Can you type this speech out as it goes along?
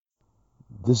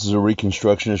This is a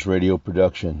Reconstructionist radio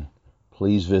production.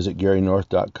 Please visit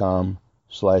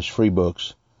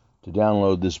GaryNorth.com/freebooks to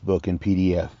download this book in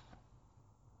PDF.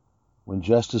 When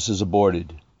Justice is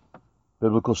Aborted,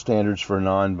 Biblical Standards for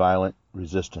Nonviolent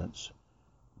Resistance.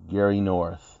 Gary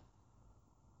North.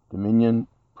 Dominion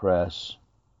Press,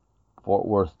 Fort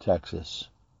Worth, Texas.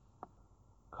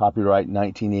 Copyright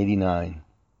 1989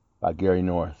 by Gary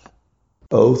North.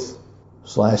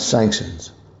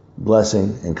 Oath/sanctions,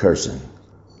 blessing and cursing.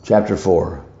 Chapter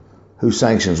 4. Whose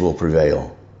sanctions will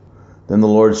prevail? Then the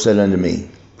Lord said unto me,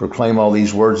 Proclaim all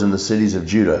these words in the cities of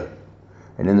Judah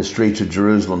and in the streets of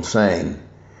Jerusalem, saying,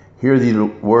 Hear the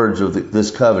words of this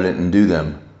covenant and do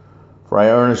them. For I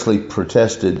earnestly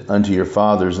protested unto your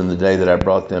fathers in the day that I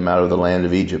brought them out of the land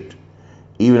of Egypt,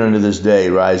 even unto this day,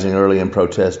 rising early and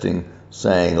protesting,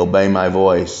 saying, Obey my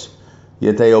voice.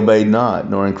 Yet they obeyed not,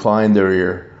 nor inclined their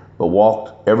ear, but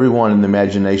walked every one in the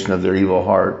imagination of their evil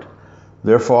heart.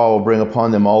 Therefore I will bring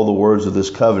upon them all the words of this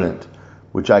covenant,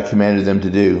 which I commanded them to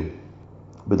do.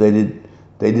 But they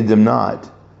did them not.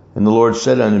 And the Lord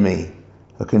said unto me,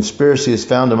 A conspiracy is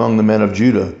found among the men of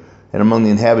Judah, and among the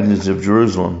inhabitants of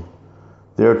Jerusalem.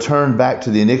 They are turned back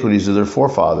to the iniquities of their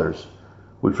forefathers,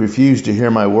 which refused to hear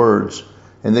my words,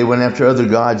 and they went after other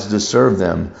gods to serve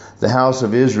them. The house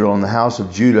of Israel and the house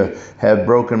of Judah have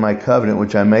broken my covenant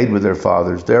which I made with their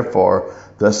fathers. Therefore,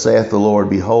 thus saith the Lord,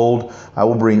 Behold, I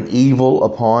will bring evil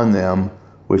upon them,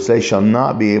 which they shall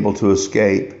not be able to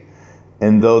escape.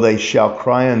 And though they shall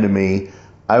cry unto me,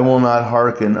 I will not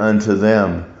hearken unto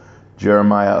them.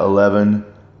 Jeremiah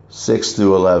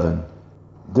 11:6-11.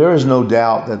 There is no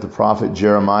doubt that the prophet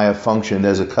Jeremiah functioned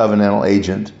as a covenantal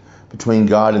agent between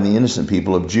God and the innocent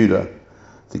people of Judah.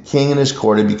 The king and his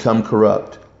court had become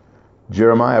corrupt.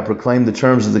 Jeremiah proclaimed the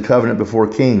terms of the covenant before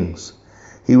kings.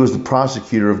 He was the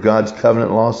prosecutor of God's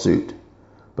covenant lawsuit,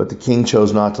 but the king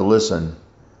chose not to listen.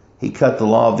 He cut the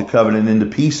law of the covenant into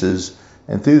pieces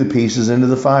and threw the pieces into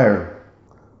the fire.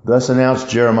 Thus announced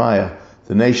Jeremiah,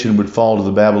 the nation would fall to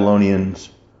the Babylonians.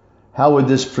 How would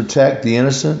this protect the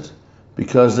innocent?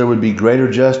 Because there would be greater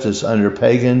justice under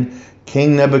pagan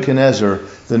King Nebuchadnezzar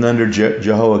than under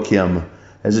Jehoiakim.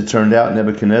 As it turned out,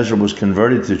 Nebuchadnezzar was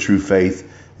converted to true faith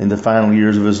in the final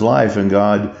years of his life, and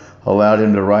God allowed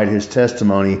him to write his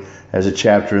testimony as a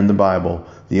chapter in the Bible,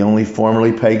 the only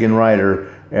formerly pagan writer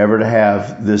ever to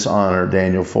have this honor,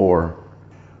 Daniel 4.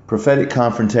 Prophetic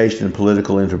confrontation and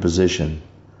political interposition.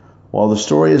 While the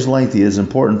story is lengthy, it is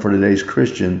important for today's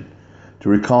Christian to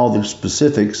recall the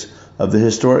specifics of the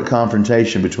historic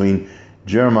confrontation between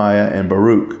Jeremiah and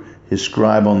Baruch, his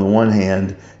scribe on the one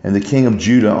hand, and the king of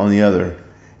Judah on the other.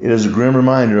 It is a grim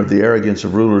reminder of the arrogance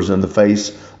of rulers in the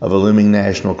face of a looming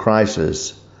national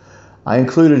crisis. I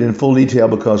include it in full detail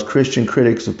because Christian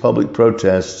critics of public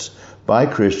protests by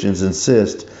Christians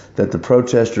insist that the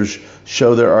protesters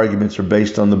show their arguments are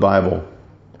based on the Bible.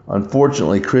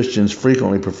 Unfortunately, Christians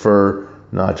frequently prefer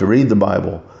not to read the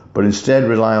Bible, but instead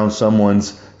rely on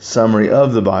someone's summary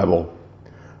of the Bible.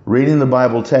 Reading the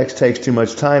Bible text takes too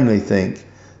much time, they think.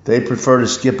 They prefer to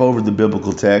skip over the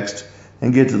biblical text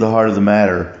and get to the heart of the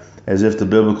matter, as if the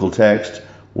biblical text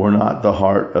were not the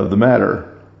heart of the matter.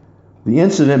 The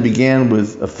incident began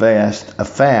with a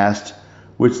fast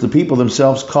which the people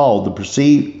themselves called.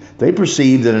 They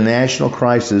perceived that a national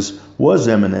crisis was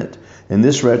imminent. In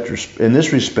this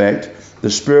respect,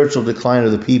 the spiritual decline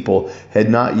of the people had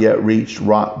not yet reached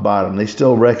rock bottom. They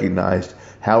still recognized,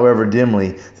 however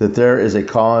dimly, that there is a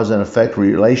cause and effect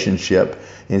relationship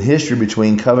in history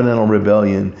between covenantal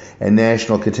rebellion and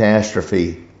national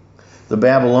catastrophe. The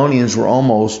Babylonians were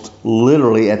almost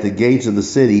literally at the gates of the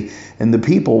city, and the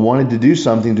people wanted to do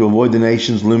something to avoid the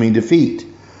nation's looming defeat.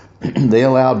 They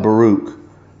allowed Baruch,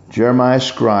 Jeremiah's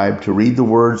scribe, to read the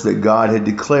words that God had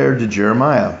declared to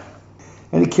Jeremiah.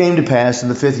 And it came to pass in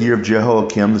the 5th year of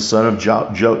Jehoiakim, the son of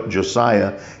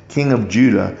Josiah, king of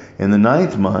Judah, in the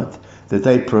 9th month, that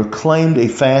they proclaimed a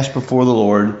fast before the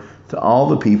Lord to all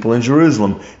the people in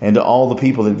Jerusalem, and to all the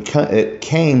people that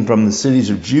came from the cities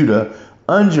of Judah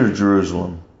under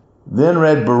Jerusalem. Then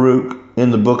read Baruch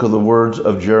in the book of the words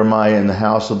of Jeremiah in the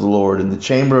house of the Lord, in the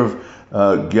chamber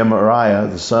of Gemariah,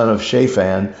 the son of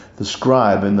Shaphan, the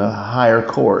scribe, in the higher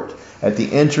court, at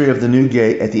the entry of the new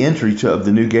gate, of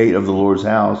the new gate of the Lord's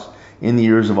house, in the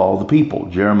ears of all the people.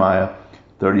 Jeremiah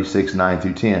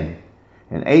 36:9-10.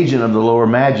 An agent of the lower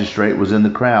magistrate was in the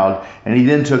crowd, and he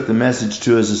then took the message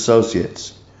to his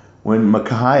associates. When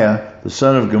Micaiah, the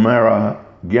son of Gemariah,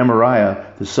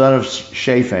 the son of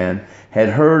Shaphan, had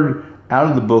heard out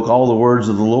of the book all the words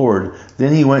of the Lord,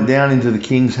 then he went down into the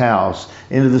king's house,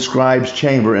 into the scribe's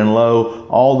chamber, and lo,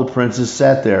 all the princes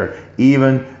sat there,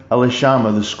 even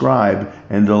Elishama the scribe,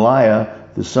 and Delaiah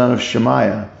the son of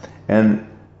Shemaiah, and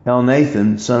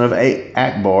Elnathan, son of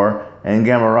Akbar, and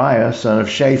Gemariah, son of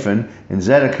Shaphan, and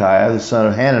Zedekiah, the son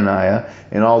of Hananiah,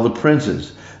 and all the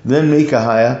princes. Then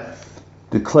Micaiah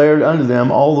declared unto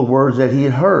them all the words that he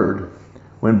had heard,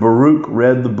 when Baruch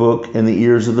read the book in the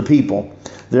ears of the people.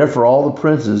 Therefore all the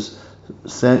princes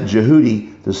sent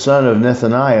Jehudi, the son of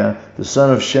Nethaniah, the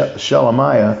son of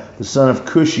Shelemiah, the son of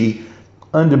Cushi,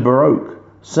 unto Baruch,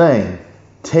 saying,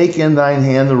 Take in thine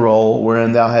hand the roll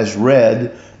wherein thou hast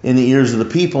read in the ears of the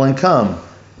people, and come.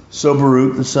 So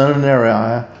Baruch, the son of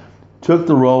Neriah, took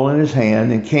the roll in his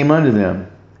hand, and came unto them.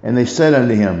 And they said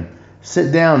unto him,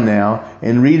 Sit down now,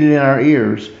 and read it in our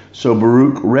ears. So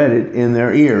Baruch read it in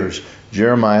their ears.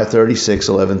 Jeremiah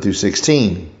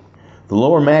 36:11-16. The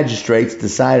lower magistrates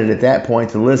decided at that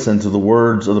point to listen to the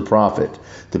words of the prophet.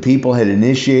 The people had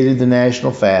initiated the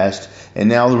national fast, and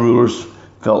now the rulers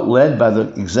felt led by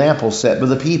the example set by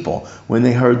the people. When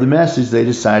they heard the message, they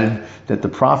decided that the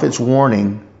prophet's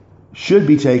warning should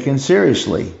be taken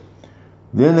seriously.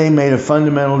 Then they made a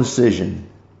fundamental decision.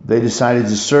 They decided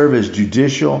to serve as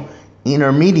judicial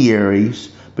intermediaries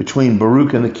between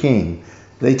Baruch and the king.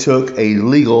 They took a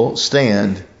legal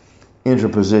stand,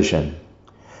 interposition.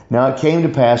 Now it came to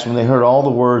pass, when they heard all the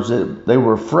words, that they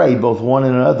were afraid both one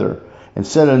and another, and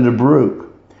said unto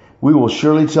Baruch, We will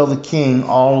surely tell the king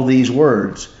all these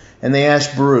words. And they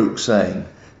asked Baruch, saying,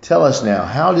 Tell us now,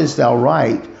 how didst thou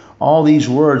write all these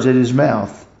words at his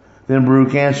mouth? Then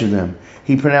Baruch answered them,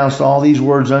 He pronounced all these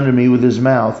words unto me with his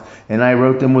mouth, and I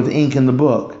wrote them with ink in the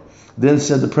book. Then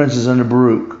said the princes unto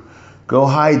Baruch, Go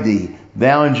hide thee,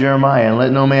 thou and Jeremiah, and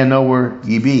let no man know where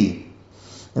ye be.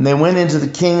 And they went into the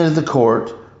king and to the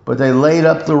court, but they laid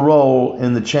up the roll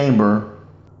in the chamber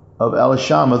of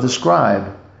Elishama the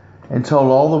scribe, and told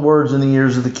all the words in the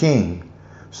ears of the king.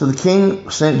 So the king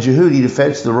sent Jehudi to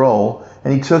fetch the roll,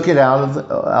 and he took it out of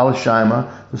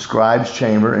Elishama the scribe's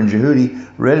chamber, and Jehudi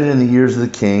read it in the ears of the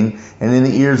king, and in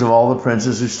the ears of all the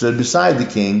princes who stood beside the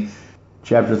king.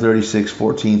 Chapter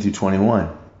 36:14-21.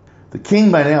 The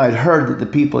king by now had heard that the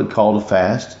people had called a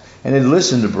fast, and had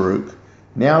listened to Baruch.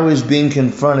 Now he was being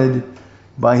confronted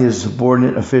by his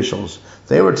subordinate officials.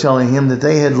 They were telling him that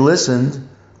they had listened,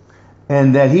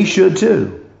 and that he should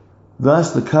too.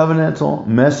 Thus the covenantal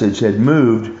message had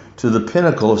moved to the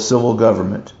pinnacle of civil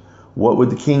government. What would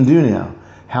the king do now?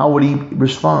 How would he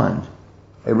respond?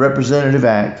 A representative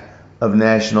act of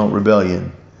national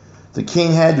rebellion. The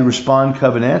king had to respond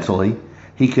covenantally.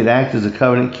 He could act as a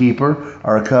covenant keeper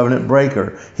or a covenant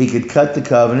breaker. He could cut the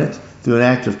covenant through an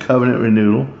act of covenant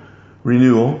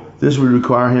renewal. This would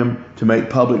require him to make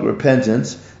public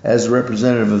repentance as a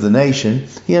representative of the nation.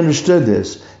 He understood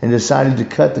this and decided to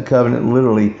cut the covenant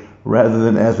literally rather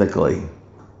than ethically.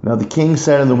 Now the king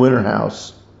sat in the winter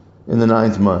house in the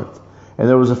 9th month, and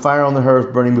there was a fire on the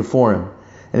hearth burning before him.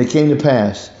 And it came to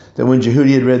pass that when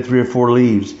Jehudi had read 3 or 4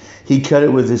 leaves, he cut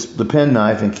it with the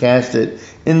penknife and cast it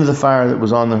into the fire that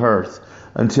was on the hearth,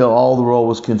 until all the roll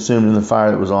was consumed in the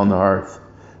fire that was on the hearth.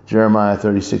 Jeremiah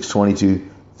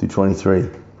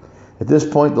 36:22-23. At this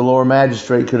point, the lower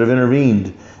magistrate could have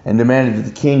intervened and demanded that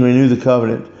the king renew the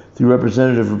covenant through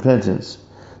representative repentance.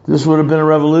 This would have been a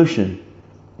revolution.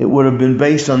 It would have been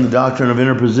based on the doctrine of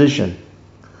interposition.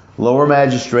 Lower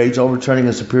magistrates overturning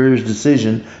a superior's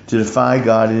decision to defy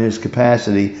God in his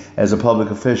capacity as a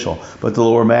public official. But the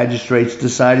lower magistrates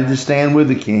decided to stand with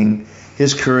the king.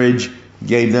 His courage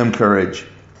gave them courage.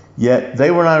 Yet they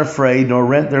were not afraid, nor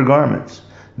rent their garments.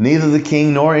 Neither the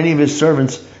king nor any of his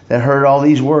servants that heard all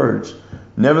these words.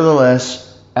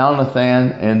 Nevertheless,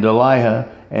 Elnathan and Delaiah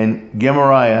and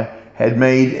Gemariah had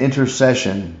made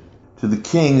intercession to the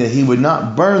king that he would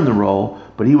not burn the roll,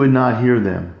 but he would not hear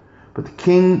them. But the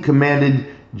king commanded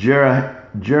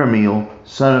Jeremiel,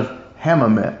 son of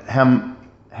Hamelech,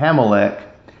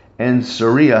 and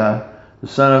Sariah, the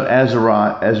son of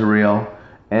Azareel,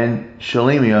 and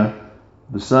Shelemiah,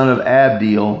 the son of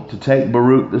Abdiel, to take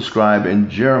Baruch the scribe and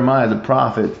Jeremiah the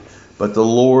prophet, but the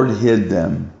Lord hid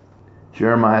them.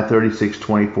 Jeremiah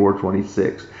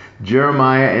 36:24-26.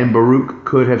 Jeremiah and Baruch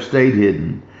could have stayed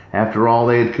hidden. After all,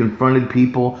 they had confronted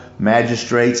people,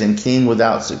 magistrates, and king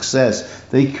without success.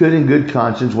 They could in good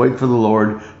conscience wait for the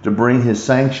Lord to bring his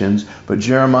sanctions, but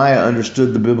Jeremiah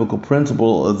understood the biblical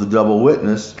principle of the double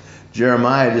witness.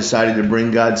 Jeremiah decided to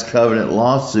bring God's covenant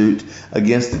lawsuit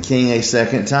against the king a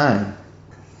second time.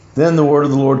 Then the word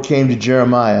of the Lord came to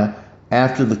Jeremiah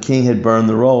after the king had burned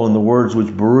the roll, in the words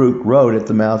which Baruch wrote at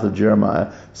the mouth of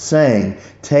Jeremiah, saying,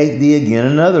 Take thee again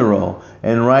another roll,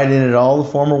 and write in it all the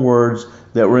former words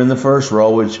that were in the first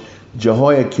roll, which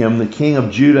Jehoiakim the king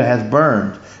of Judah hath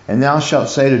burned. And thou shalt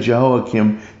say to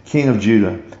Jehoiakim, king of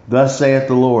Judah. Thus saith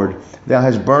the Lord, thou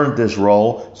hast burnt this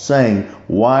roll, saying,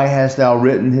 why hast thou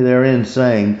written therein,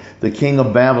 saying, the king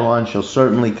of Babylon shall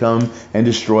certainly come and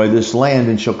destroy this land,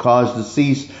 and shall cause to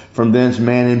cease from thence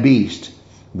man and beast.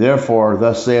 Therefore,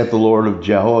 thus saith the Lord of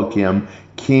Jehoiakim,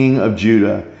 king of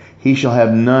Judah, he shall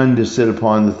have none to sit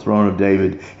upon the throne of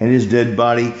David, and his dead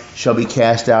body shall be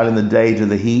cast out in the day to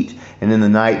the heat, and in the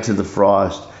night to the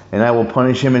frost. And I will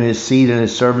punish him and his seed and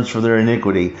his servants for their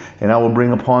iniquity. And I will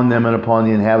bring upon them and upon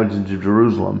the inhabitants of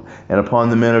Jerusalem and upon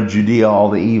the men of Judea all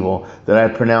the evil that I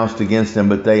pronounced against them,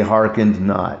 but they hearkened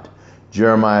not.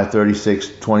 Jeremiah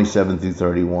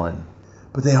 36:27-31.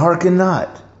 But they hearkened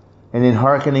not, and in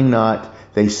hearkening not,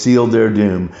 they sealed their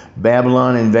doom.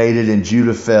 Babylon invaded and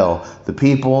Judah fell. The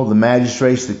people, the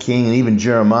magistrates, the king, and even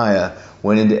Jeremiah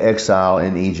went into exile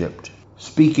in Egypt.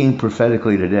 Speaking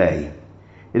prophetically today,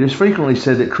 it is frequently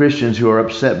said that Christians who are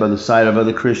upset by the sight of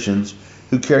other Christians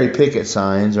who carry picket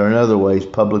signs or in other ways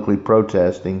publicly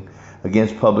protesting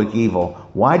against public evil.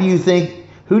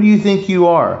 Who do you think you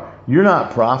are? You're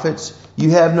not prophets. You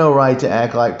have no right to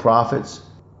act like prophets.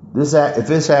 If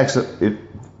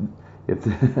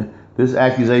this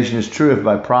accusation is true, if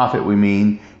by prophet we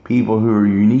mean people who are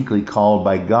uniquely called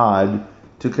by God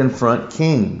to confront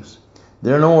kings.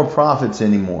 There are no more prophets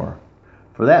anymore.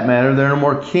 For that matter, there are no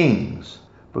more kings.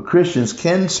 But Christians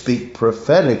can speak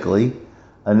prophetically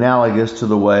analogous to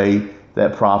the way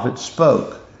that prophets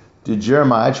spoke. Did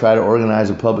Jeremiah try to organize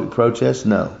a public protest?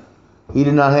 No. He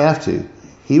did not have to.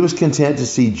 He was content to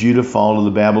see Judah fall to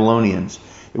the Babylonians.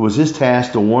 It was his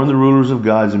task to warn the rulers of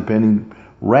God's impending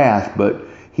wrath, but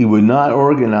he would not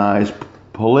organize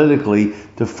politically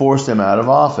to force them out of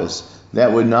office.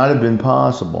 That would not have been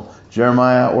possible.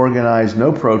 Jeremiah organized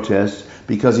no protests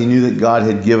because he knew that God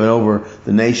had given over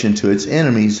the nation to its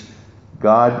enemies.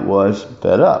 God was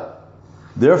fed up.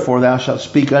 Therefore thou shalt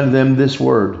speak unto them this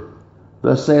word.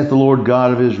 Thus saith the Lord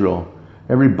God of Israel,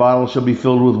 every bottle shall be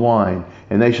filled with wine,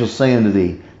 and they shall say unto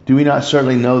thee, do we not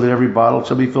certainly know that every bottle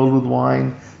shall be filled with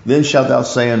wine? Then shalt thou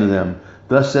say unto them,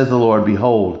 thus saith the Lord,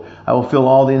 behold, I will fill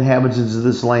all the inhabitants of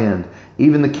this land,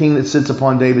 even the king that sits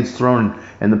upon David's throne,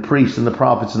 and the priests and the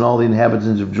prophets and all the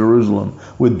inhabitants of Jerusalem,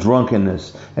 with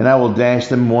drunkenness. And I will dash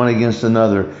them one against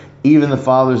another, even the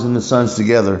fathers and the sons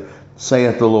together,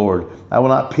 saith the Lord. I will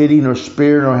not pity nor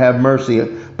spare nor have mercy,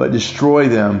 but destroy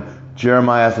them.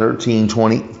 Jeremiah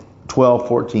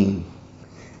 13:12-14.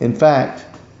 In fact,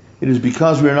 it is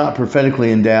because we are not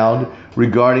prophetically endowed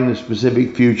regarding the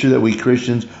specific future that we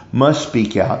Christians must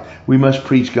speak out. We must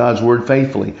preach God's word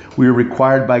faithfully. We are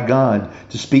required by God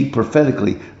to speak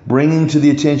prophetically, bringing to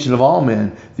the attention of all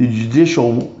men the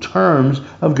judicial terms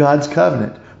of God's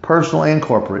covenant, personal and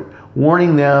corporate,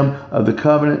 warning them of the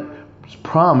covenant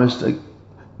promised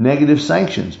negative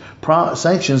sanctions,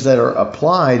 sanctions that are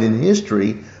applied in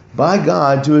history by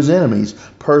God to his enemies,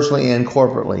 personally and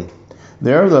corporately.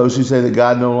 There are those who say that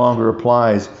God no longer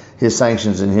applies his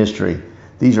sanctions in history.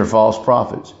 These are false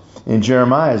prophets. In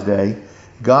Jeremiah's day,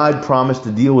 God promised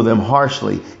to deal with them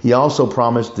harshly. He also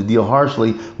promised to deal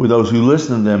harshly with those who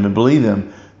listen to them and believe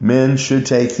them. Men should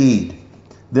take heed.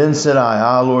 Then said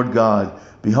I, Lord God,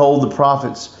 behold, the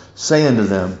prophets say unto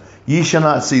them, ye shall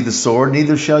not see the sword,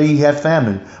 neither shall ye have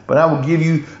famine, but I will give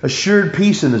you assured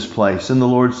peace in this place. And the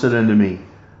Lord said unto me,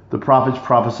 the prophets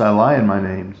prophesy lie in my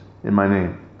name.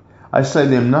 I say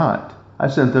them not, I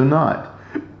sent them not,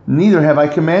 neither have I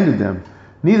commanded them,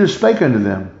 neither spake unto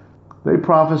them. They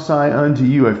prophesy unto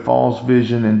you a false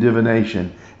vision and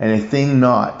divination, and a thing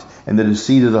not, and the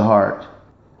deceit of the heart.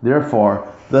 Therefore,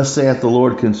 thus saith the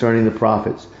Lord concerning the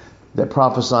prophets that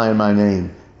prophesy in my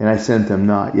name, and I sent them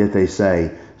not, yet they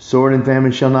say, sword and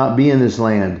famine shall not be in this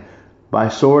land. By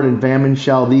sword and famine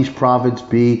shall these prophets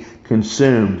be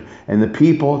consumed, and the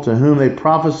people to whom they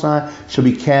prophesy shall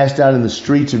be cast out in the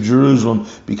streets of Jerusalem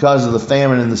because of the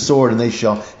famine and the sword, and they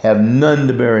shall have none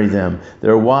to bury them,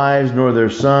 their wives, nor their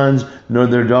sons, nor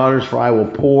their daughters, for I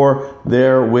will pour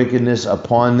their wickedness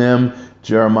upon them.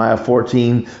 Jeremiah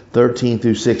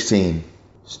 14:13-16.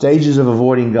 Stages of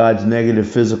avoiding God's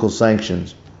negative physical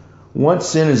sanctions. Once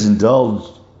sin is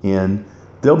indulged in,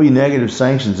 there'll be negative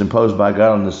sanctions imposed by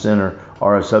God on the sinner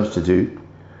or a substitute.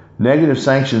 Negative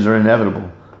sanctions are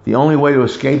inevitable. The only way to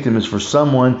escape them is for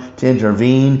someone to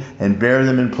intervene and bear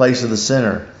them in place of the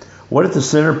sinner. What if the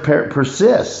sinner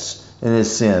persists in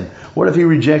his sin? What if he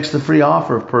rejects the free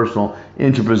offer of personal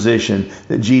interposition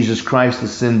that Jesus Christ, the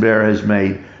sin bearer, has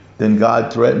made? Then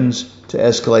God threatens to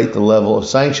escalate the level of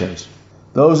sanctions.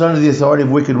 Those under the authority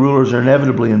of wicked rulers are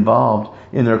inevitably involved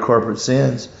in their corporate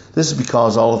sins. This is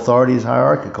because all authority is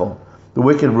hierarchical. The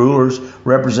wicked rulers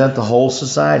represent the whole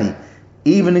society,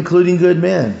 even including good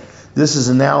men. This is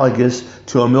analogous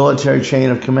to a military chain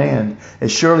of command.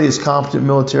 As surely as competent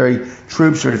military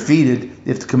troops are defeated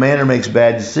if the commander makes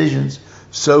bad decisions,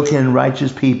 so can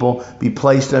righteous people be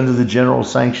placed under the general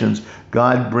sanctions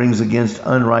God brings against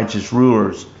unrighteous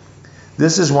rulers.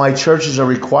 This is why churches are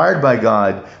required by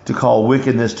God to call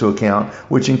wickedness to account,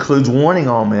 which includes warning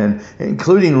all men,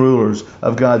 including rulers,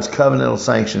 of God's covenantal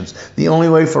sanctions. The only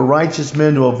way for righteous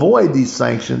men to avoid these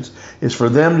sanctions is for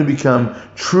them to become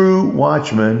true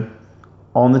watchmen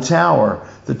on the tower.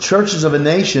 The churches of a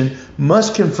nation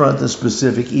must confront the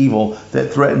specific evil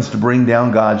that threatens to bring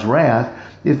down God's wrath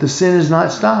if the sin is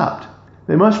not stopped.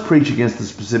 They must preach against the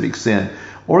specific sin,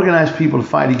 organize people to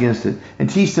fight against it, and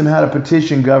teach them how to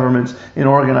petition governments and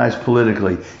organize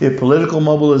politically. If political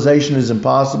mobilization is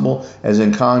impossible, as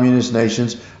in communist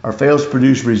nations, or fails to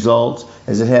produce results,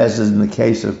 as it has in the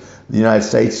case of the United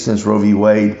States since Roe v.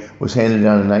 Wade was handed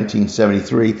down in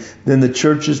 1973, then the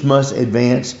churches must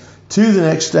advance to the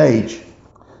next stage.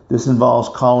 This involves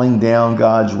calling down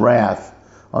God's wrath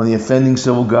on the offending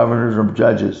civil governors or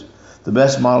judges. The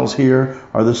best models here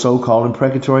are the so-called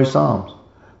imprecatory psalms.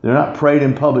 They're not prayed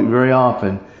in public very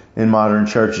often in modern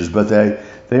churches, but they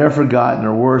are forgotten,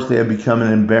 or worse, they have become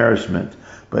an embarrassment.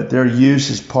 But their use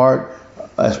as part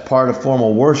of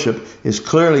formal worship is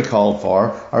clearly called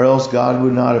for, or else God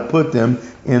would not have put them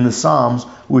in the Psalms,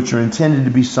 which are intended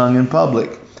to be sung in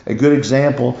public. A good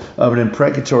example of an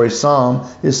imprecatory psalm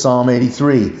is Psalm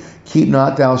 83. Keep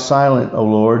not thou silent, O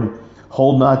Lord,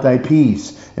 hold not thy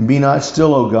peace, and be not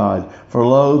still, O God, for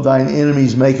lo, thine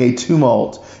enemies make a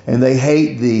tumult, and they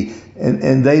hate thee,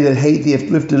 and they that hate thee have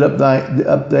lifted up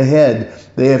the head.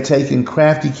 They have taken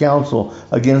crafty counsel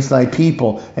against thy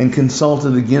people, and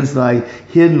consulted against thy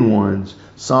hidden ones.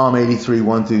 Psalm 83,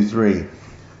 1-3.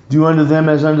 Do unto them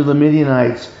as unto the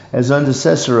Midianites, as unto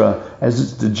Sisera,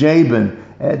 as to Jabin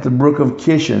at the brook of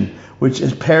Kishon, which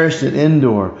has perished at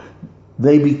Endor.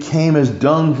 They became as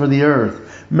dung for the earth.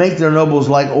 Make their nobles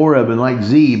like Oreb and like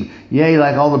Zeb, yea,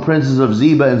 like all the princes of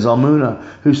Zebah and Zalmunna,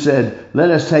 who said, let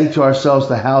us take to ourselves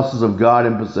the houses of God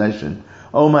in possession.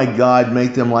 O my God,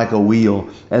 make them like a wheel,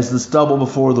 as the stubble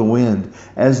before the wind,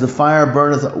 as the fire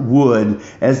burneth wood,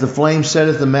 as the flame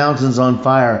setteth the mountains on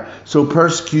fire. So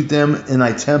persecute them in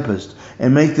thy tempest,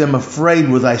 and make them afraid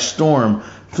with thy storm.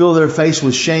 Fill their face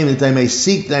with shame, that they may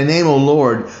seek thy name, O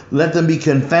Lord. Let them be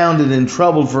confounded and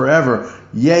troubled forever.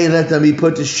 Yea, let them be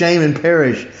put to shame and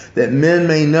perish, that men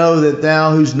may know that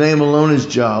thou, whose name alone is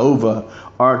Jehovah,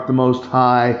 art the most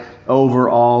high over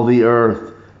all the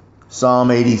earth.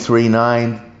 Psalm 83,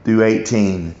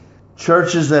 9-18.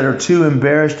 Churches that are too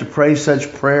embarrassed to pray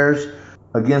such prayers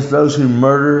against those who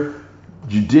murder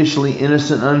judicially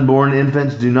innocent unborn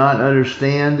infants do not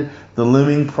understand the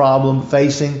looming problem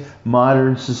facing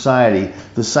modern society.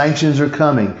 The sanctions are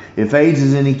coming. If AIDS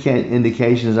is any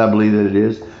indication, as I believe that it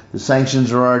is, the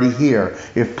sanctions are already here.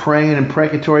 If praying an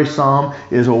imprecatory psalm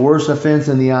is a worse offense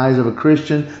in the eyes of a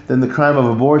Christian than the crime of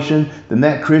abortion, then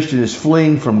that Christian is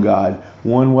fleeing from God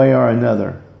one way or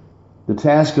another. The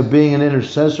task of being an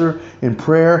intercessor in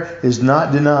prayer is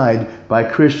not denied by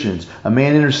Christians. A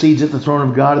man intercedes at the throne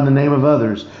of God in the name of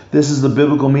others. This is the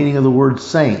biblical meaning of the word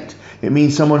saint. It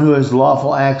means someone who has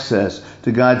lawful access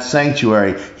to God's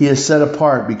sanctuary. He is set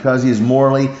apart because he is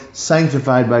morally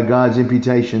sanctified by God's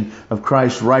imputation of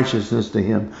Christ's righteousness to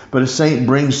him. But a saint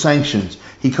brings sanctions.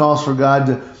 He calls for God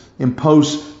to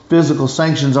impose physical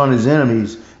sanctions on his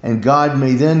enemies, and God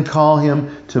may then call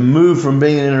him to move from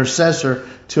being an intercessor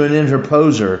to an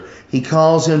interposer. He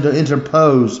calls him to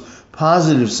interpose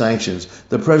positive sanctions,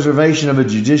 the preservation of a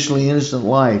judicially innocent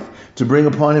life, to bring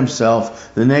upon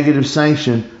himself the negative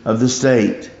sanction of the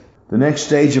state. The next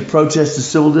stage of protest is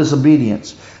civil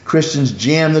disobedience. Christians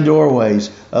jam the doorways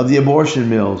of the abortion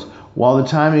mills, while the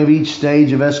timing of each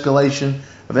stage of escalating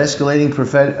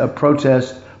prophetic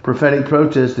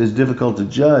protest is difficult to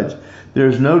judge. There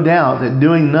is no doubt that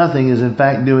doing nothing is in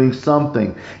fact doing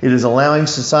something. It is allowing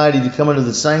society to come under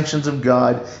the sanctions of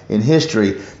God in history.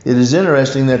 It is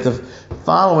interesting that the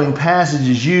following passage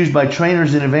is used by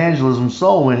trainers in evangelism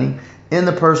soul winning in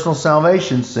the personal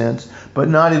salvation sense, but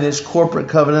not in its corporate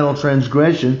covenantal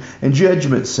transgression and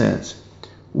judgment sense,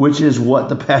 which is what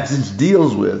the passage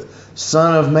deals with.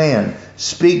 Son of man,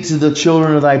 speak to the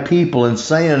children of thy people, and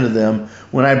say unto them,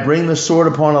 when I bring the sword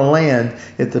upon a land,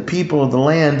 if the people of the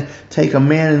land take a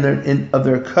man of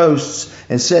their coasts,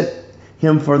 and set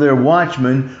him for their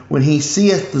watchman, when he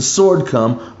seeth the sword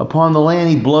come upon the land,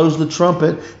 he blows the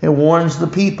trumpet and warns the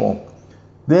people.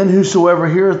 Then whosoever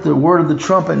heareth the word of the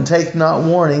trumpet and taketh not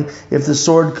warning, if the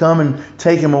sword come and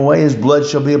take him away, his blood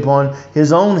shall be upon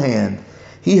his own hand.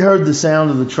 He heard the sound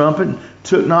of the trumpet,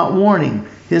 took not warning.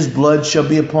 His blood shall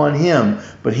be upon him.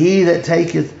 But he that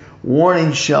taketh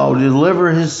warning shall deliver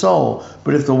his soul.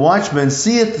 But if the watchman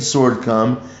seeth the sword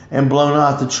come, and blow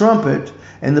not the trumpet,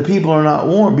 and the people are not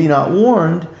warned, be not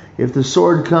warned, if the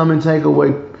sword come and take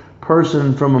away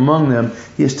person from among them,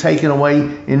 he is taken away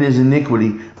in his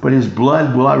iniquity, but his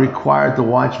blood will I require at the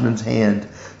watchman's hand.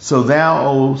 So thou,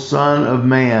 O son of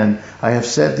man, I have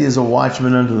set thee as a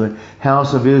watchman unto the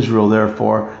house of Israel.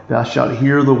 Therefore thou shalt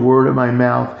hear the word of my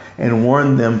mouth, and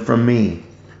warn them from me.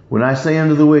 When I say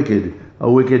unto the wicked,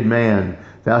 O wicked man,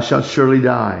 thou shalt surely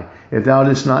die. If thou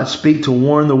didst not speak to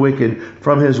warn the wicked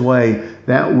from his way,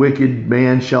 that wicked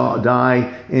man shall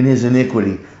die in his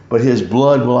iniquity, but his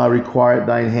blood will I require at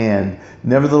thine hand.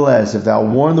 Nevertheless, if thou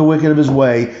warn the wicked of his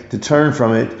way to turn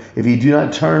from it, if he do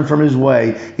not turn from his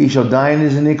way, he shall die in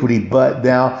his iniquity, but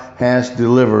thou hast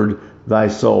delivered thy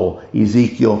soul.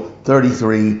 Ezekiel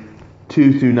 33,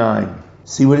 2-9.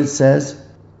 See what it says?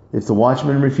 If the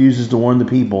watchman refuses to warn the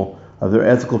people of their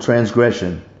ethical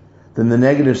transgression, then the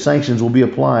negative sanctions will be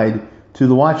applied to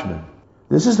the watchman.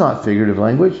 This is not figurative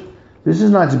language. This is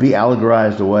not to be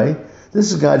allegorized away.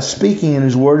 This is God speaking, and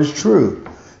his word is true.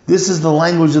 This is the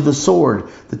language of the sword.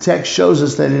 The text shows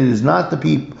us that it is not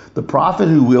the prophet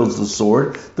who wields the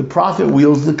sword. The prophet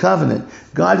wields the covenant.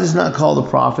 God does not call the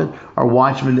prophet or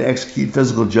watchman to execute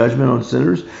physical judgment on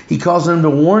sinners. He calls them to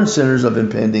warn sinners of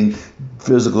impending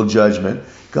physical judgment.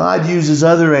 God uses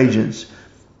other agents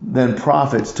than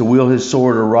prophets to wield his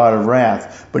sword or rod of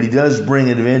wrath, but he does bring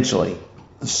it eventually.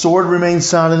 The sword remains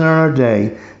silent in our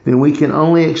day, then we can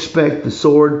only expect the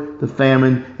sword, the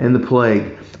famine, and the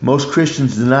plague. Most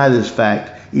Christians deny this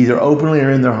fact, either openly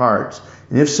or in their hearts.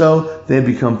 And if so, they have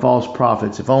become false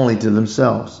prophets, if only to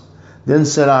themselves. Then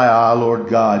said I, Ah, Lord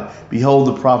God, behold,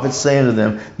 the prophets say unto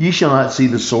them, Ye shall not see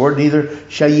the sword, neither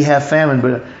shall ye have famine,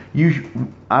 but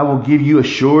I will give you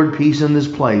assured peace in this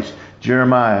place.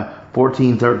 Jeremiah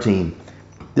 14:13.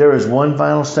 There is one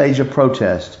final stage of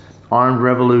protest, armed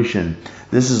revolution.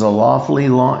 This is lawfully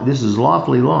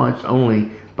launched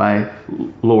only by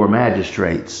lower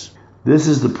magistrates. This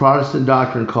is the Protestant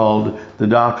doctrine called the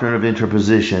doctrine of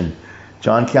interposition.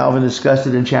 John Calvin discussed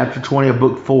it in chapter 20 of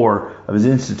book 4 of his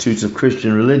Institutes of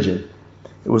Christian Religion.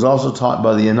 It was also taught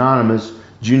by the anonymous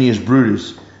Junius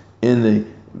Brutus in the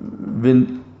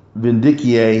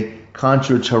Vindiciae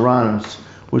contra Tyrannos,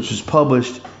 which was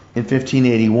published in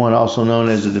 1581, also known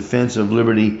as The Defense of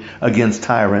Liberty Against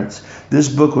Tyrants. This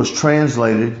book was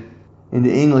translated into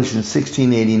English in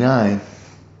 1689,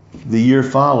 the year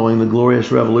following the glorious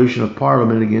revolution of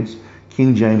Parliament against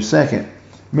King James II.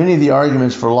 Many of the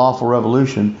arguments for lawful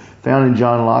revolution found in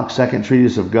John Locke's Second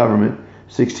Treatise of Government,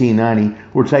 1690,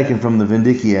 were taken from the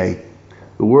Vindiciae.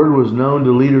 The word was known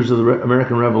to leaders of the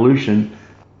American Revolution.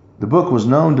 The book was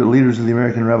known to leaders of the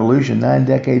American Revolution 9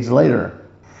 decades later.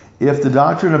 If the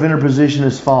doctrine of interposition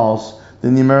is false,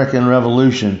 then the American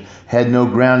Revolution had no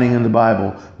grounding in the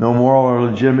Bible, no moral or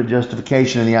legitimate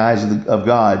justification in the eyes of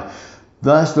God.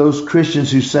 Thus, those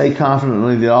Christians who say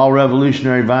confidently that all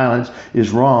revolutionary violence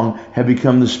is wrong have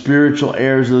become the spiritual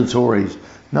heirs of the Tories.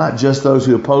 Not just those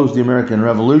who opposed the American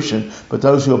Revolution, but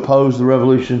those who opposed the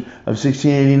Revolution of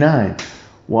 1689.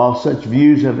 While such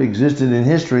views have existed in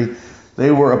history, they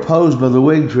were opposed by the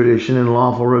Whig tradition and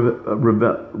lawful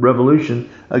revolution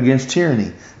against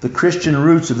tyranny, the Christian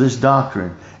roots of this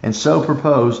doctrine, and so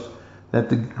proposed that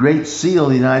the Great Seal of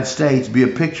the United States be a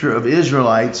picture of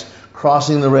Israelites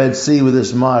crossing the Red Sea with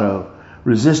this motto: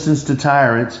 resistance to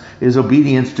tyrants is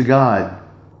obedience to God.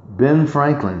 Ben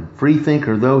Franklin, free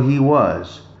thinker though he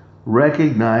was,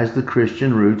 recognized the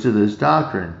Christian roots of this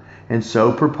doctrine, and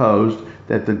so proposed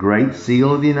that the Great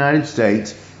Seal of the United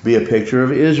States be a picture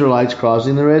of Israelites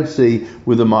crossing the Red Sea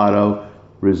with the motto,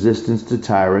 resistance to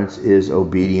tyrants is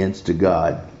obedience to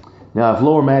God. Now, if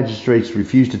lower magistrates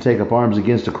refuse to take up arms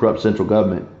against a corrupt central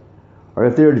government, or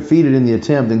if they are defeated in the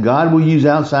attempt, then God will use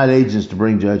outside agents to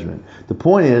bring judgment. The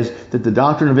point is that the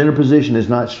doctrine of interposition is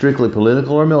not strictly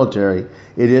political or military,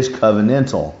 it is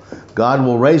covenantal. God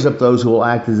will raise up those who will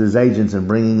act as his agents in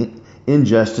bringing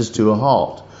injustice to a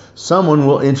halt. Someone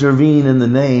will intervene in the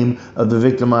name of the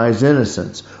victimized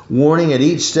innocents. Warning at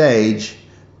each stage,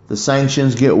 the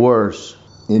sanctions get worse.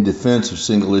 In defense of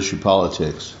single-issue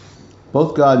politics,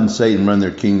 both God and Satan run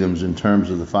their kingdoms in terms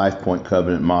of the 5-point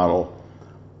covenant model.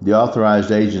 The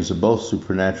authorized agents of both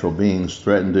supernatural beings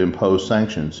threaten to impose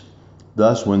sanctions.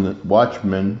 Thus, when the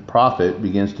watchman prophet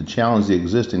begins to challenge the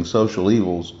existing social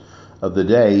evils of the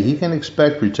day, he can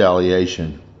expect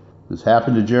retaliation. This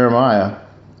happened to Jeremiah.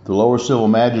 The lower civil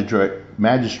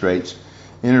magistrates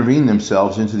intervened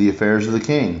themselves into the affairs of the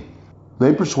king.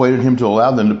 They persuaded him to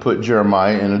allow them to put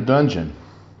Jeremiah in a dungeon.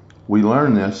 We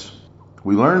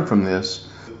learn from this,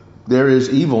 there is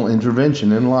evil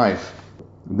intervention in life.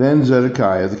 Then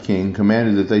Zedekiah the king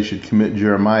commanded that they should commit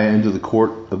Jeremiah into the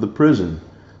court of the prison,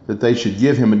 that they should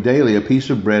give him daily a piece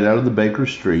of bread out of the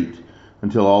baker's street,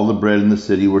 until all the bread in the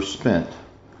city were spent.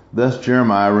 Thus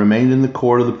Jeremiah remained in the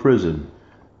court of the prison.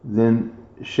 Then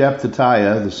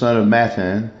Shephatiah the son of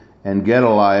Mattan, and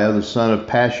Gedaliah the son of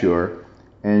Pashur,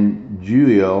 and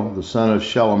Juel the son of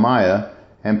Shelemiah,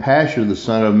 and Pashur the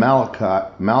son of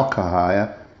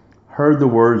Malchiah heard the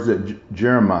words that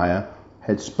Jeremiah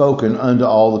had spoken unto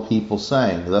all the people,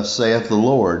 saying, Thus saith the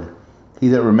Lord, He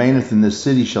that remaineth in this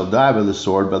city shall die by the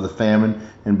sword, by the famine,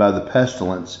 and by the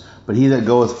pestilence. But he that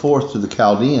goeth forth to the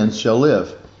Chaldeans shall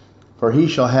live. For he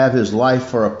shall have his life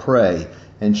for a prey,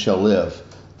 and shall live.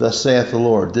 Thus saith the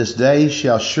Lord, This day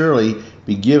shall surely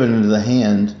be given into the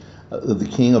hand of the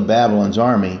king of Babylon's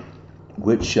army,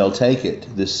 which shall take it,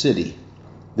 this city.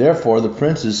 Therefore the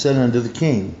princes said unto the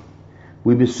king,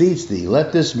 We beseech thee,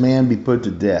 let this man be put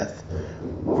to death.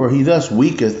 For he thus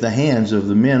weaketh the hands of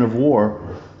the men of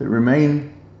war that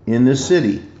remain in this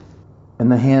city, and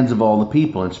the hands of all the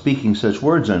people, in speaking such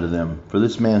words unto them. For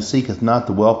this man seeketh not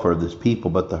the welfare of this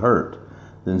people, but the hurt.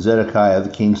 Then Zedekiah the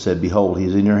king said, Behold, he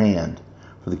is in your hand.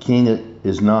 For the king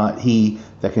is not he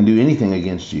that can do anything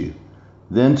against you.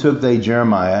 Then took they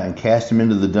Jeremiah, and cast him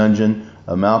into the dungeon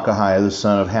of Malchiah the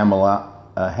son of Hamelech,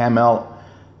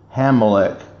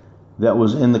 that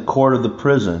was in the court of the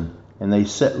prison. And they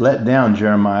let down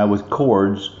Jeremiah with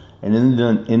cords, and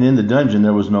in the dungeon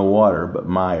there was no water, but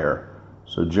mire.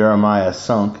 So Jeremiah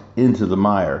sunk into the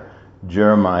mire.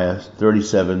 Jeremiah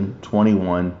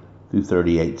 37:21 through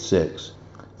 38:6.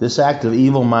 This act of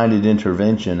evil-minded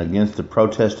intervention against the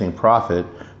protesting prophet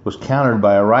was countered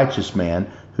by a righteous man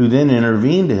who then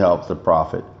intervened to help the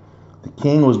prophet. The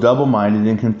king was double-minded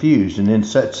and confused, and in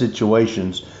such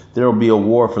situations there will be a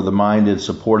war for the mind and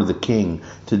support of the king.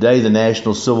 Today the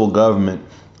national civil government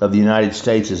of the United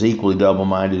States is equally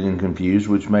double-minded and confused,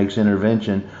 which makes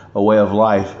intervention a way of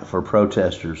life for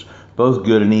protesters, both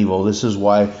good and evil. This is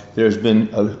why there's been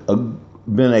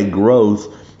a growth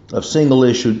of single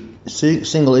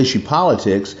issue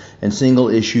politics and single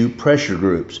issue pressure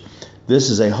groups. This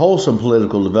is a wholesome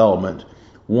political development,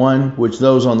 one which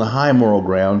those on the high moral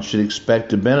ground should expect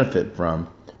to benefit from.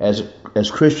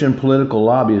 As Christian political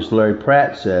lobbyist Larry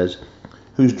Pratt says,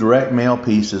 whose direct mail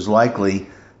piece is likely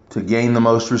to gain the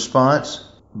most response?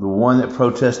 The one that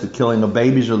protests the killing of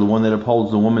babies, or the one that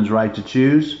upholds the woman's right to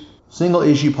choose? Single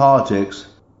issue politics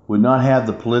would not have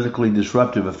the politically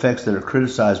disruptive effects that are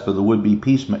criticized by the would-be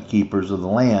peacekeepers of the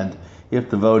land if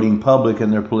the voting public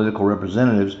and their political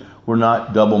representatives were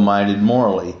not double-minded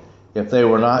morally, if they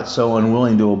were not so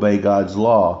unwilling to obey God's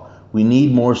law. We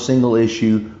need more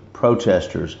single-issue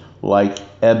protesters like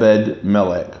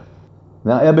Ebed-Melech.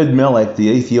 Now Ebed-Melech, the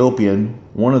Ethiopian,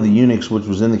 one of the eunuchs which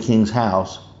was in the king's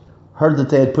house, heard that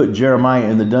they had put Jeremiah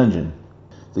in the dungeon.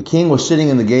 The king was sitting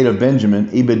in the gate of Benjamin.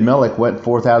 Ebed-Melech went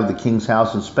forth out of the king's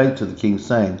house and spake to the king,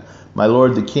 saying, My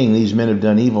lord the king, these men have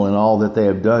done evil in all that they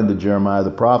have done to Jeremiah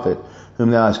the prophet,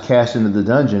 whom thou hast cast into the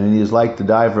dungeon, and he is like to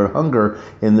die for hunger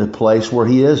in the place where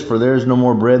he is, for there is no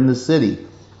more bread in the city.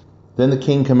 Then the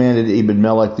king commanded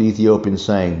Ebed-Melech the Ethiopian,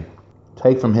 saying,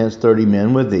 Take from hence 30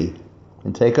 men with thee,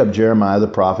 and take up Jeremiah the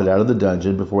prophet out of the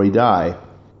dungeon before he die.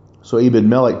 So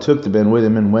Ebed-Melech took the men with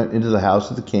him, and went into the house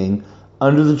of the king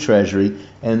under the treasury,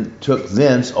 and took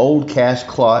thence old cast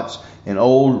cloths and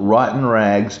old rotten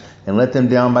rags, and let them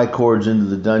down by cords into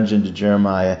the dungeon to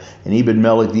Jeremiah. And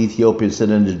Ebed-Melech the Ethiopian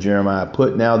said unto Jeremiah,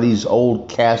 Put now these old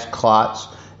cast cloths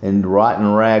and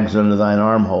rotten rags under thine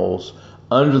armholes,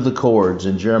 under the cords.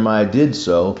 And Jeremiah did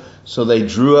so. So they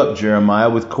drew up Jeremiah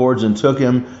with cords and took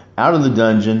him out of the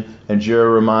dungeon, and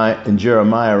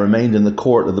Jeremiah remained in the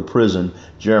court of the prison.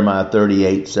 Jeremiah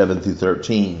 38:7 through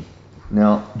 13.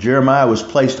 Now, Jeremiah was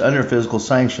placed under physical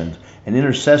sanctions. An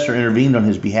intercessor intervened on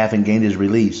his behalf and gained his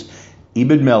release.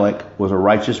 Ebed-Melech was a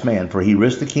righteous man, for he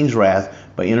risked the king's wrath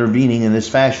by intervening in this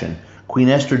fashion. Queen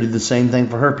Esther did the same thing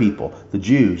for her people, the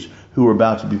Jews, who were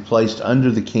about to be placed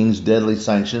under the king's deadly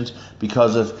sanctions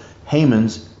because of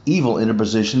Haman's evil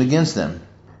interposition against them.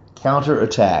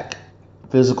 Counterattack.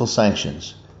 Physical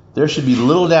sanctions. There should be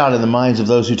little doubt in the minds of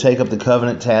those who take up the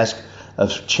covenant task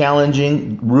of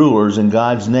challenging rulers in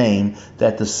God's name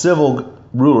that the civil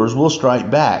rulers will strike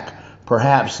back,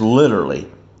 perhaps literally.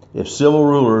 If civil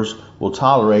rulers will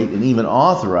tolerate and even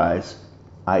authorize,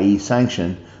 i.e.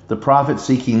 sanction, the prophet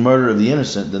seeking murder of the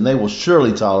innocent, then they will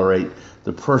surely tolerate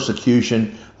the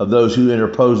persecution of those who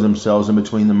interpose themselves in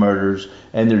between the murderers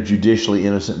and their judicially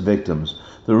innocent victims.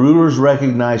 The rulers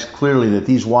recognize clearly that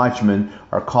these watchmen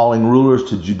are calling rulers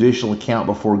to judicial account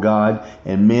before God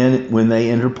and men when they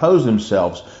interpose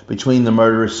themselves between the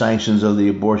murderous sanctions of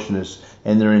the abortionists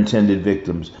and their intended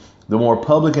victims. The more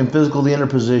public and physical the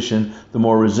interposition, the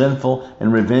more resentful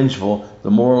and revengeful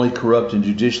the morally corrupt and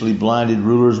judicially blinded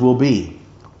rulers will be.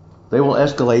 They will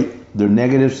escalate their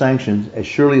negative sanctions as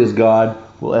surely as God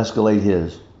will escalate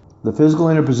his. The physical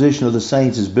interposition of the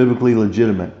saints is biblically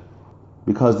legitimate,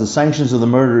 because the sanctions of the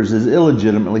murderers is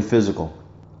illegitimately physical.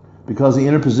 Because the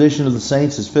interposition of the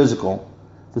saints is physical,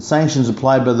 the sanctions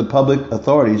applied by the public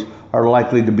authorities are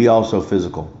likely to be also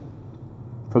physical.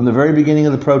 From the very beginning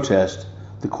of the protest,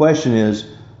 the question is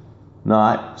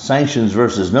not sanctions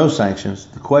versus no sanctions.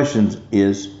 The question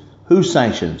is who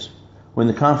sanctions. When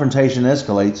the confrontation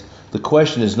escalates, the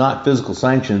question is not physical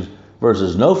sanctions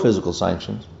versus no physical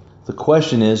sanctions. The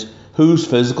question is whose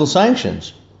physical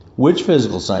sanctions? Which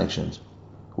physical sanctions?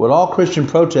 What all Christian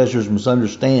protesters must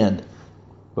understand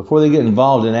before they get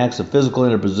involved in acts of physical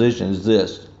interposition is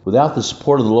this: without the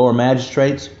support of the lower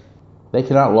magistrates, they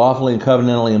cannot lawfully and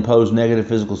covenantally impose negative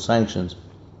physical sanctions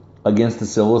against the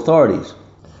civil authorities.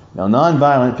 Now,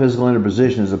 nonviolent physical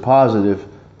interposition is a positive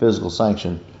physical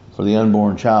sanction for the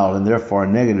unborn child and therefore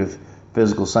a negative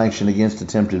physical sanction against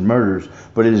attempted murders,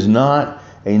 but it is not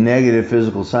a negative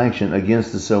physical sanction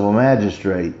against the civil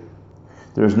magistrate.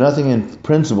 There is nothing in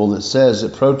principle that says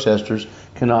that protesters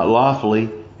cannot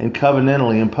lawfully and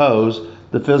covenantally impose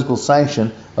the physical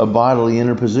sanction of bodily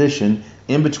interposition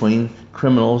in between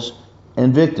criminals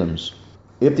and victims.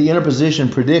 If the interposition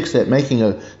predicts that making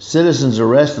a citizen's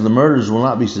arrest of the murderers will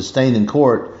not be sustained in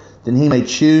court, then he may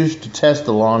choose to test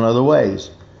the law in other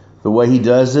ways. The way he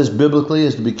does this biblically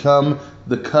is to become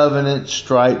the covenant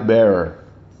stripe bearer.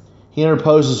 He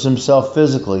interposes himself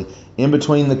physically in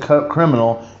between the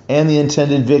criminal and the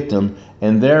intended victim,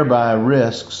 and thereby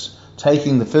risks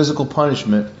taking the physical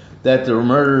punishment that the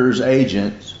murderer's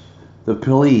agents, the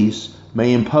police,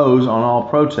 may impose on all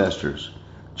protesters.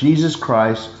 Jesus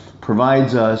Christ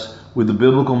provides us with the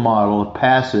biblical model of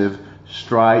passive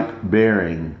stripe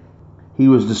bearing. He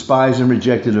was despised and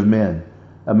rejected of men,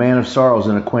 a man of sorrows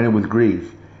and acquainted with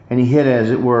grief, and he hid as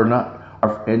it were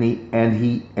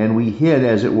we hid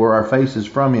as it were our faces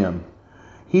from him.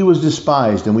 He was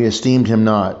despised, and we esteemed him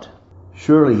not.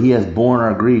 Surely he hath borne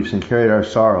our griefs and carried our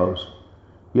sorrows.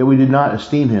 Yet we did not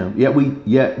esteem him. Yet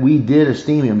we did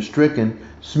esteem him stricken,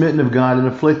 smitten of God, and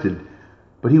afflicted.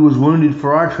 But he was wounded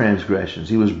for our transgressions.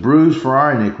 He was bruised for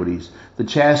our iniquities. The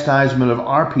chastisement of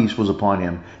our peace was upon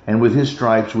him, and with his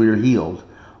stripes we are healed.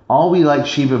 All we like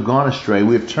sheep have gone astray.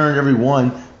 We have turned every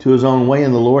one to his own way,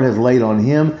 and the Lord hath laid on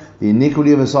him the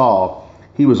iniquity of us all.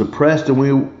 He was oppressed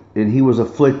and he was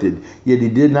afflicted, yet he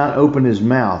did not open his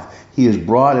mouth. He is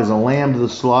brought as a lamb to the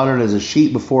slaughter, and as a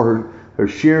sheep before her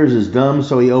shearers is dumb,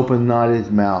 so he opened not his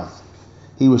mouth.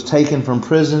 He was taken from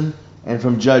prison and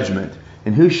from judgment.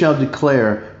 And who shall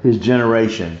declare his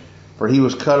generation? For he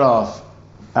was cut off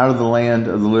out of the land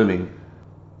of the living.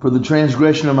 For the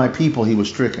transgression of my people he was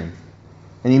stricken.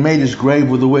 And he made his grave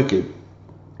with the wicked,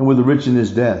 and with the rich in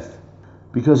his death.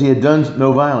 Because he had done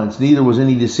no violence, neither was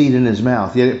any deceit in his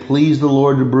mouth. Yet it pleased the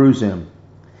Lord to bruise him,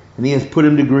 and he hath put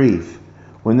him to grief.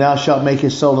 When thou shalt make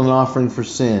his soul an offering for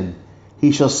sin,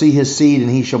 he shall see his seed, and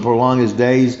he shall prolong his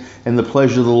days, and the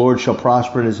pleasure of the Lord shall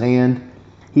prosper in his hand.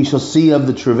 He shall see of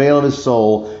the travail of his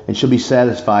soul, and shall be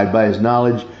satisfied. By his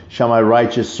knowledge shall my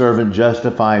righteous servant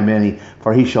justify many,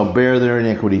 for he shall bear their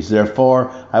iniquities.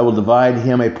 Therefore I will divide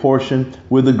him a portion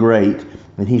with the great,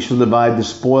 and he shall divide the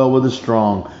spoil with the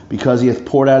strong, because he hath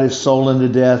poured out his soul unto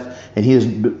death, and he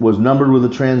was numbered with the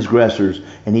transgressors,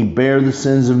 and he bare the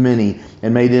sins of many,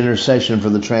 and made intercession for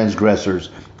the transgressors.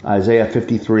 Isaiah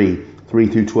 53,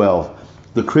 3-12.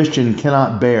 The Christian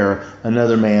cannot bear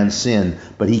another man's sin,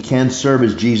 but he can serve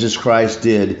as Jesus Christ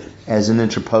did as an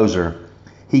interposer.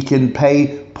 He can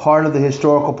pay part of the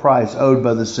historical price owed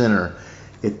by the sinner.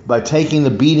 By taking the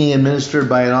beating administered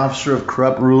by an officer of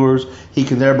corrupt rulers, he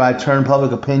can thereby turn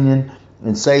public opinion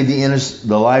and save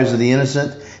the lives of the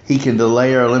innocent. He can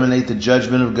delay or eliminate the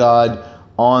judgment of God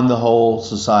on the whole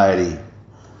society.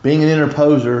 Being an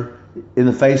interposer in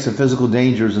the face of physical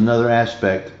danger is another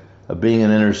aspect of being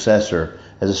an intercessor.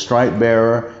 As a stripe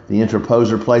bearer, the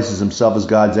interposer places himself as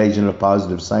God's agent of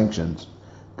positive sanctions.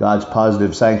 God's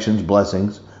positive sanctions,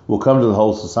 blessings, will come to the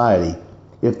whole society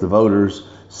if the voters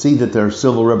see that their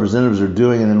civil representatives are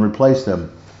doing and then replace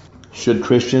them. Should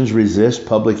Christians resist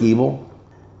public evil?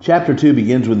 Chapter 2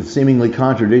 begins with seemingly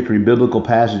contradictory biblical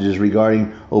passages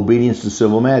regarding obedience to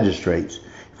civil magistrates.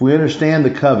 If we understand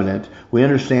the covenant, we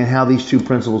understand how these two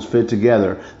principles fit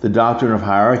together, the doctrine of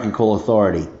hierarchical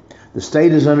authority. The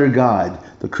state is under God.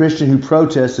 The Christian who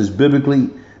protests a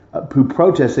biblically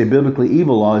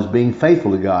evil law is being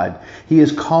faithful to God. He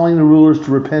is calling the rulers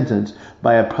to repentance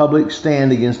by a public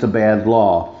stand against a bad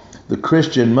law. The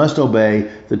Christian must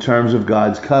obey the terms of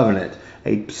God's covenant.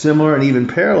 A similar and even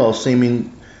parallel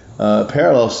seeming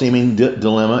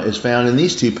dilemma is found in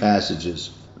these two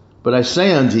passages. But I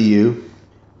say unto you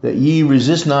that ye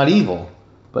resist not evil,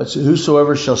 but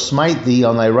whosoever shall smite thee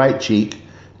on thy right cheek,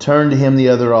 turn to him the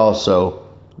other also.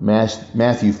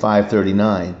 Matthew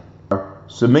 5:39.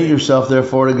 Submit yourself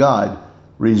therefore to God.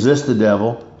 Resist the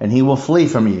devil, and he will flee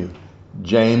from you.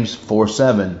 James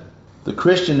 4:7. The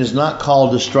Christian is not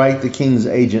called to strike the king's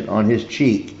agent on his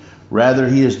cheek. Rather,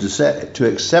 he is to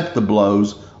accept the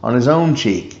blows on his own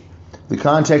cheek. The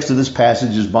context of this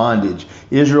passage is bondage.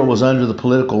 Israel was under the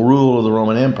political rule of the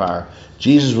Roman Empire.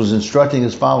 Jesus was instructing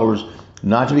his followers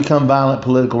not to become violent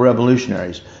political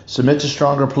revolutionaries. Submit to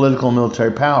stronger political and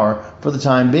military power for the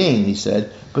time being, he said.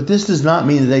 But this does not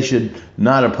mean that they should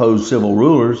not oppose civil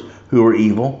rulers who were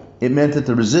evil. It meant that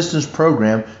the resistance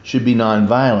program should be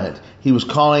nonviolent. He was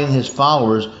calling his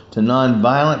followers to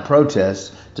nonviolent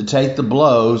protests to take the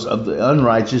blows of the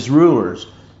unrighteous rulers.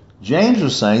 James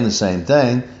was saying the same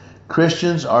thing.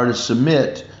 Christians are to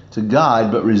submit to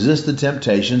God but resist the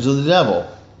temptations of the devil.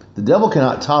 The devil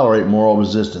cannot tolerate moral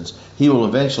resistance. He will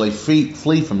eventually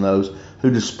flee from those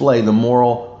who display the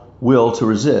moral will to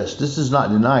resist. This does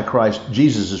not deny Christ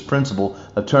Jesus' principle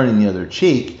of turning the other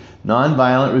cheek.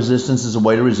 Nonviolent resistance is a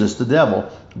way to resist the devil,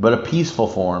 but a peaceful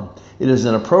form. It is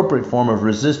an appropriate form of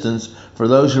resistance for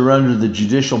those who are under the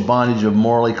judicial bondage of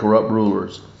morally corrupt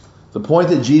rulers. The point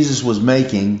that Jesus was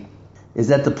making is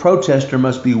that the protester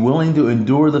must be willing to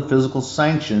endure the physical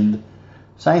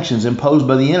sanctions imposed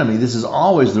by the enemy. This is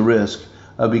always the risk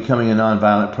of becoming a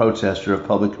nonviolent protester of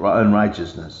public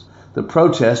unrighteousness. The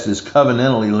protest is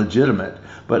covenantally legitimate,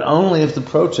 but only if the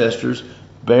protesters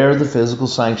bear the physical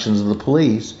sanctions of the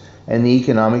police and the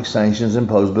economic sanctions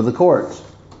imposed by the courts.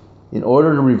 In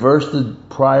order to reverse the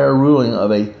prior ruling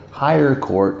of a higher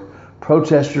court,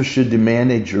 protesters should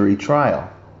demand a jury trial.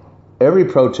 Every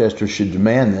protester should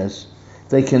demand this. If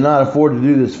they cannot afford to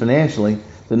do this financially,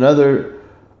 then other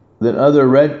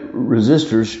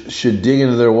resistors should dig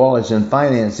into their wallets and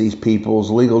finance these people's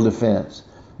legal defense.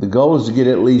 The goal is to get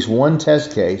at least one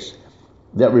test case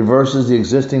that reverses the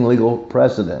existing legal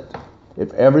precedent.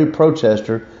 If every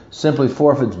protester simply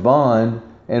forfeits bond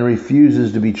and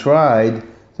refuses to be tried,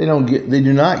 they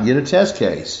do not get a test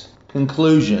case.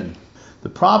 Conclusion. The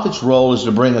prophet's role is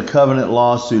to bring a covenant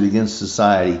lawsuit against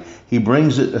society. He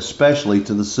brings it especially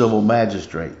to the civil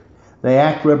magistrate. They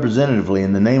act representatively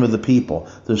in the name of the people.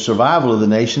 The survival of the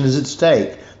nation is at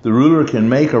stake. The ruler can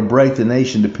make or break the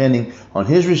nation depending on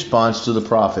his response to the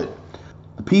prophet.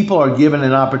 The people are given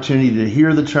an opportunity to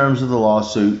hear the terms of the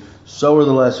lawsuit. So are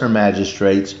the lesser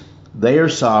magistrates. They are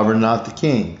sovereign, not the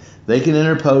king. They can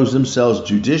interpose themselves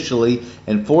judicially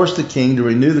and force the king to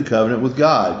renew the covenant with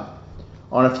God.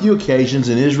 On a few occasions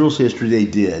in Israel's history they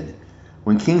did.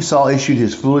 When King Saul issued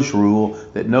his foolish rule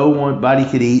that nobody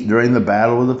could eat during the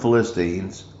battle with the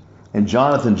Philistines, and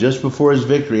Jonathan, just before his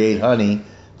victory, ate honey,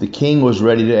 the king was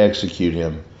ready to execute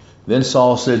him. Then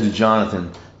Saul said to Jonathan,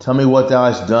 "Tell me what thou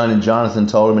hast done." And Jonathan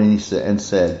told him and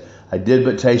said, "I did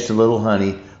but taste a little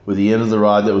honey with the end of the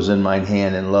rod that was in mine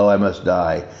hand, and lo, I must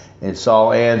die." And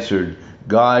Saul answered,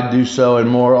 "God do so and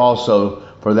more also,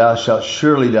 for thou shalt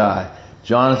surely die."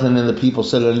 Jonathan and the people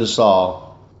said unto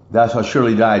Saul, "Thou shalt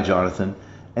surely die, Jonathan."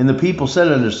 And the people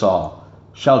said unto Saul,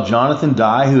 "Shall Jonathan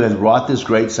die, who hath wrought this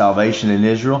great salvation in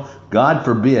Israel? God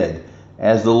forbid.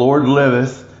 As the Lord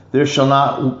liveth, there shall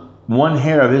not one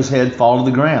hair of his head fall to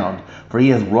the ground, for he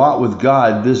hath wrought with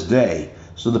God this day.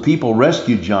 So the people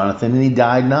rescued Jonathan, and he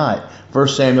died not.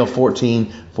 1 Samuel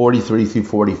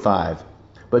 14:43-45.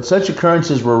 But such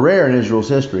occurrences were rare in Israel's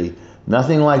history.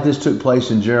 Nothing like this took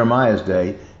place in Jeremiah's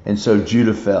day, and so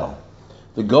Judah fell.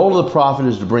 The goal of the prophet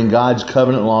is to bring God's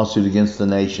covenant lawsuit against the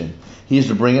nation. He is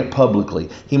to bring it publicly.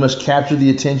 He must capture the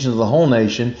attention of the whole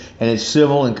nation and its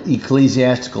civil and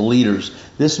ecclesiastical leaders.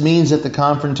 This means that the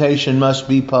confrontation must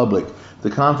be public. The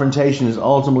confrontation is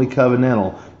ultimately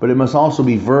covenantal, but it must also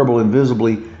be verbal and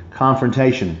visibly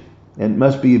confrontation. It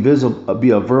must be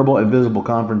a verbal and visible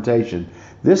confrontation.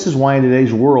 This is why in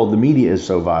today's world the media is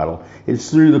so vital. It's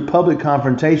through the public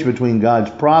confrontation between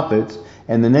God's prophets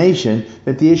and the nation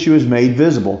that the issue is made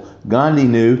visible. Gandhi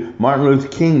knew, Martin Luther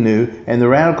King knew, and the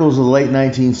radicals of the late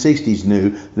 1960s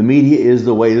knew the media is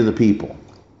the way to the people.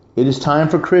 It is time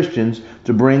for Christians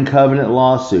to bring covenant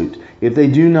lawsuit. If they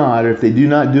do not, or if they do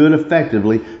not do it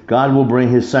effectively, God will bring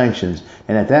his sanctions.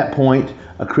 And at that point,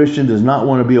 a Christian does not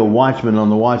want to be a watchman on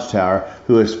the watchtower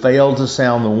who has failed to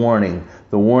sound the warning.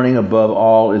 The warning above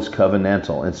all is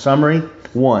covenantal. In summary,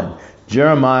 1.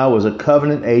 Jeremiah was a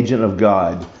covenant agent of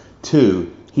God.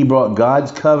 2. He brought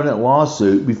God's covenant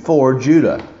lawsuit before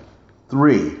Judah.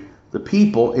 3. The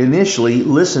people initially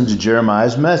listened to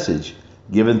Jeremiah's message,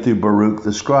 given through Baruch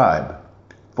the scribe.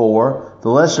 4. The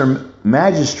lesser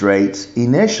magistrates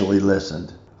initially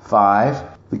listened. 5.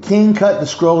 The king cut the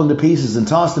scroll into pieces and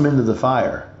tossed them into the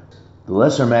fire. The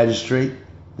lesser magistrate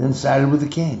then sided with the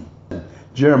king.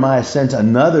 Jeremiah sent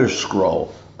another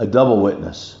scroll, a double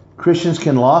witness. Christians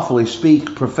can lawfully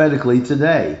speak prophetically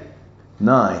today.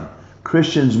 9.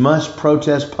 Christians must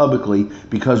protest publicly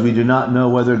because we do not know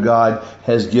whether God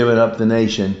has given up the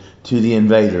nation to the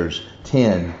invaders.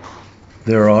 10.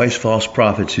 There are always false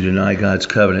prophets who deny God's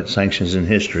covenant sanctions in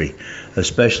history,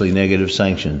 especially negative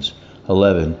sanctions.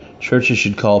 11. Churches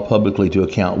should call publicly to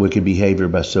account wicked behavior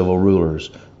by civil rulers.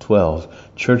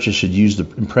 12. Churches should use the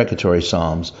imprecatory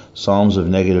psalms, psalms of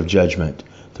negative judgment.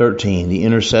 13. The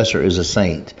intercessor is a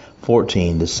saint.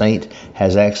 14. The saint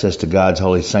has access to God's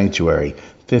holy sanctuary.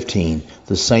 15.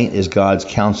 The saint is God's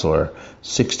counselor.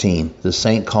 16. The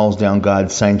saint calls down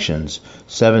God's sanctions.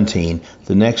 17.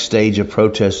 The next stage of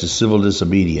protest is civil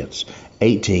disobedience.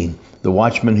 18. The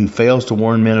watchman who fails to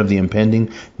warn men of the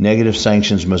impending negative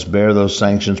sanctions must bear those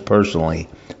sanctions personally.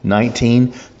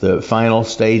 19. The final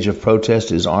stage of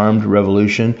protest is armed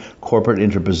revolution, corporate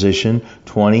interposition.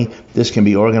 20. This can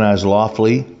be organized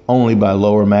lawfully only by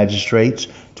lower magistrates.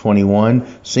 21.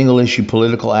 Single-issue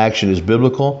political action is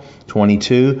biblical.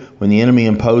 22. When the enemy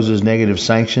imposes negative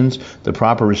sanctions, the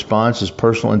proper response is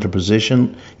personal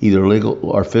interposition, either legal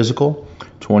or physical.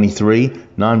 23.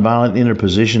 Nonviolent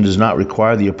interposition does not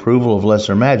require the approval of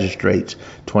lesser magistrates.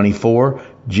 24.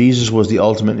 Jesus was the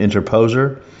ultimate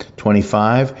interposer.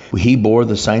 25. He bore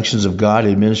the sanctions of God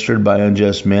administered by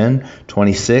unjust men.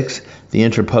 26. The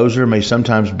interposer may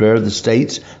sometimes bear the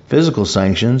state's physical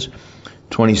sanctions.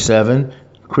 27.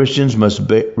 Christians must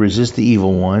resist the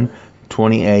evil one.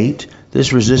 28.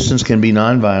 This resistance can be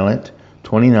nonviolent.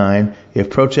 29. If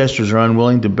protesters are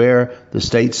unwilling to bear the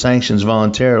state sanctions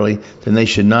voluntarily, then they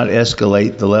should not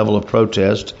escalate the level of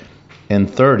protest. And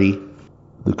 30.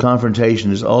 The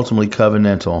confrontation is ultimately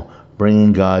covenantal,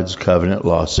 bringing God's covenant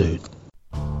lawsuit.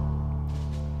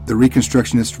 The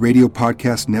Reconstructionist Radio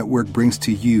Podcast Network brings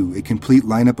to you a complete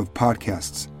lineup of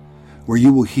podcasts where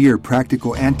you will hear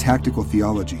practical and tactical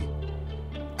theology.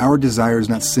 Our desire is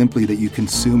not simply that you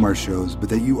consume our shows, but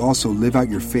that you also live out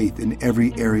your faith in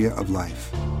every area of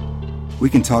life.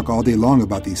 We can talk all day long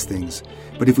about these things,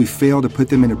 but if we fail to put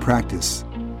them into practice,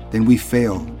 then we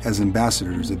fail as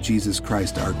ambassadors of Jesus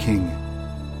Christ, our King.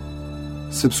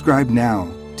 Subscribe now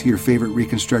to your favorite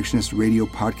Reconstructionist Radio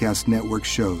Podcast Network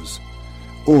shows,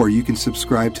 or you can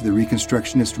subscribe to the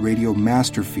Reconstructionist Radio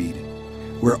Master Feed,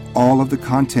 where all of the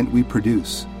content we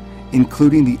produce,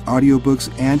 including the audiobooks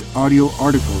and audio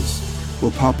articles,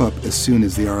 will pop up as soon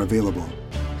as they are available.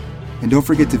 And don't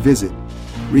forget to visit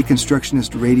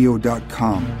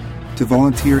ReconstructionistRadio.com to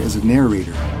volunteer as a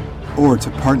narrator or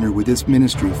to partner with this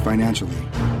ministry financially.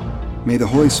 May the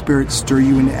Holy Spirit stir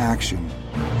you into action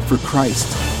for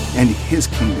Christ and His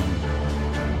kingdom.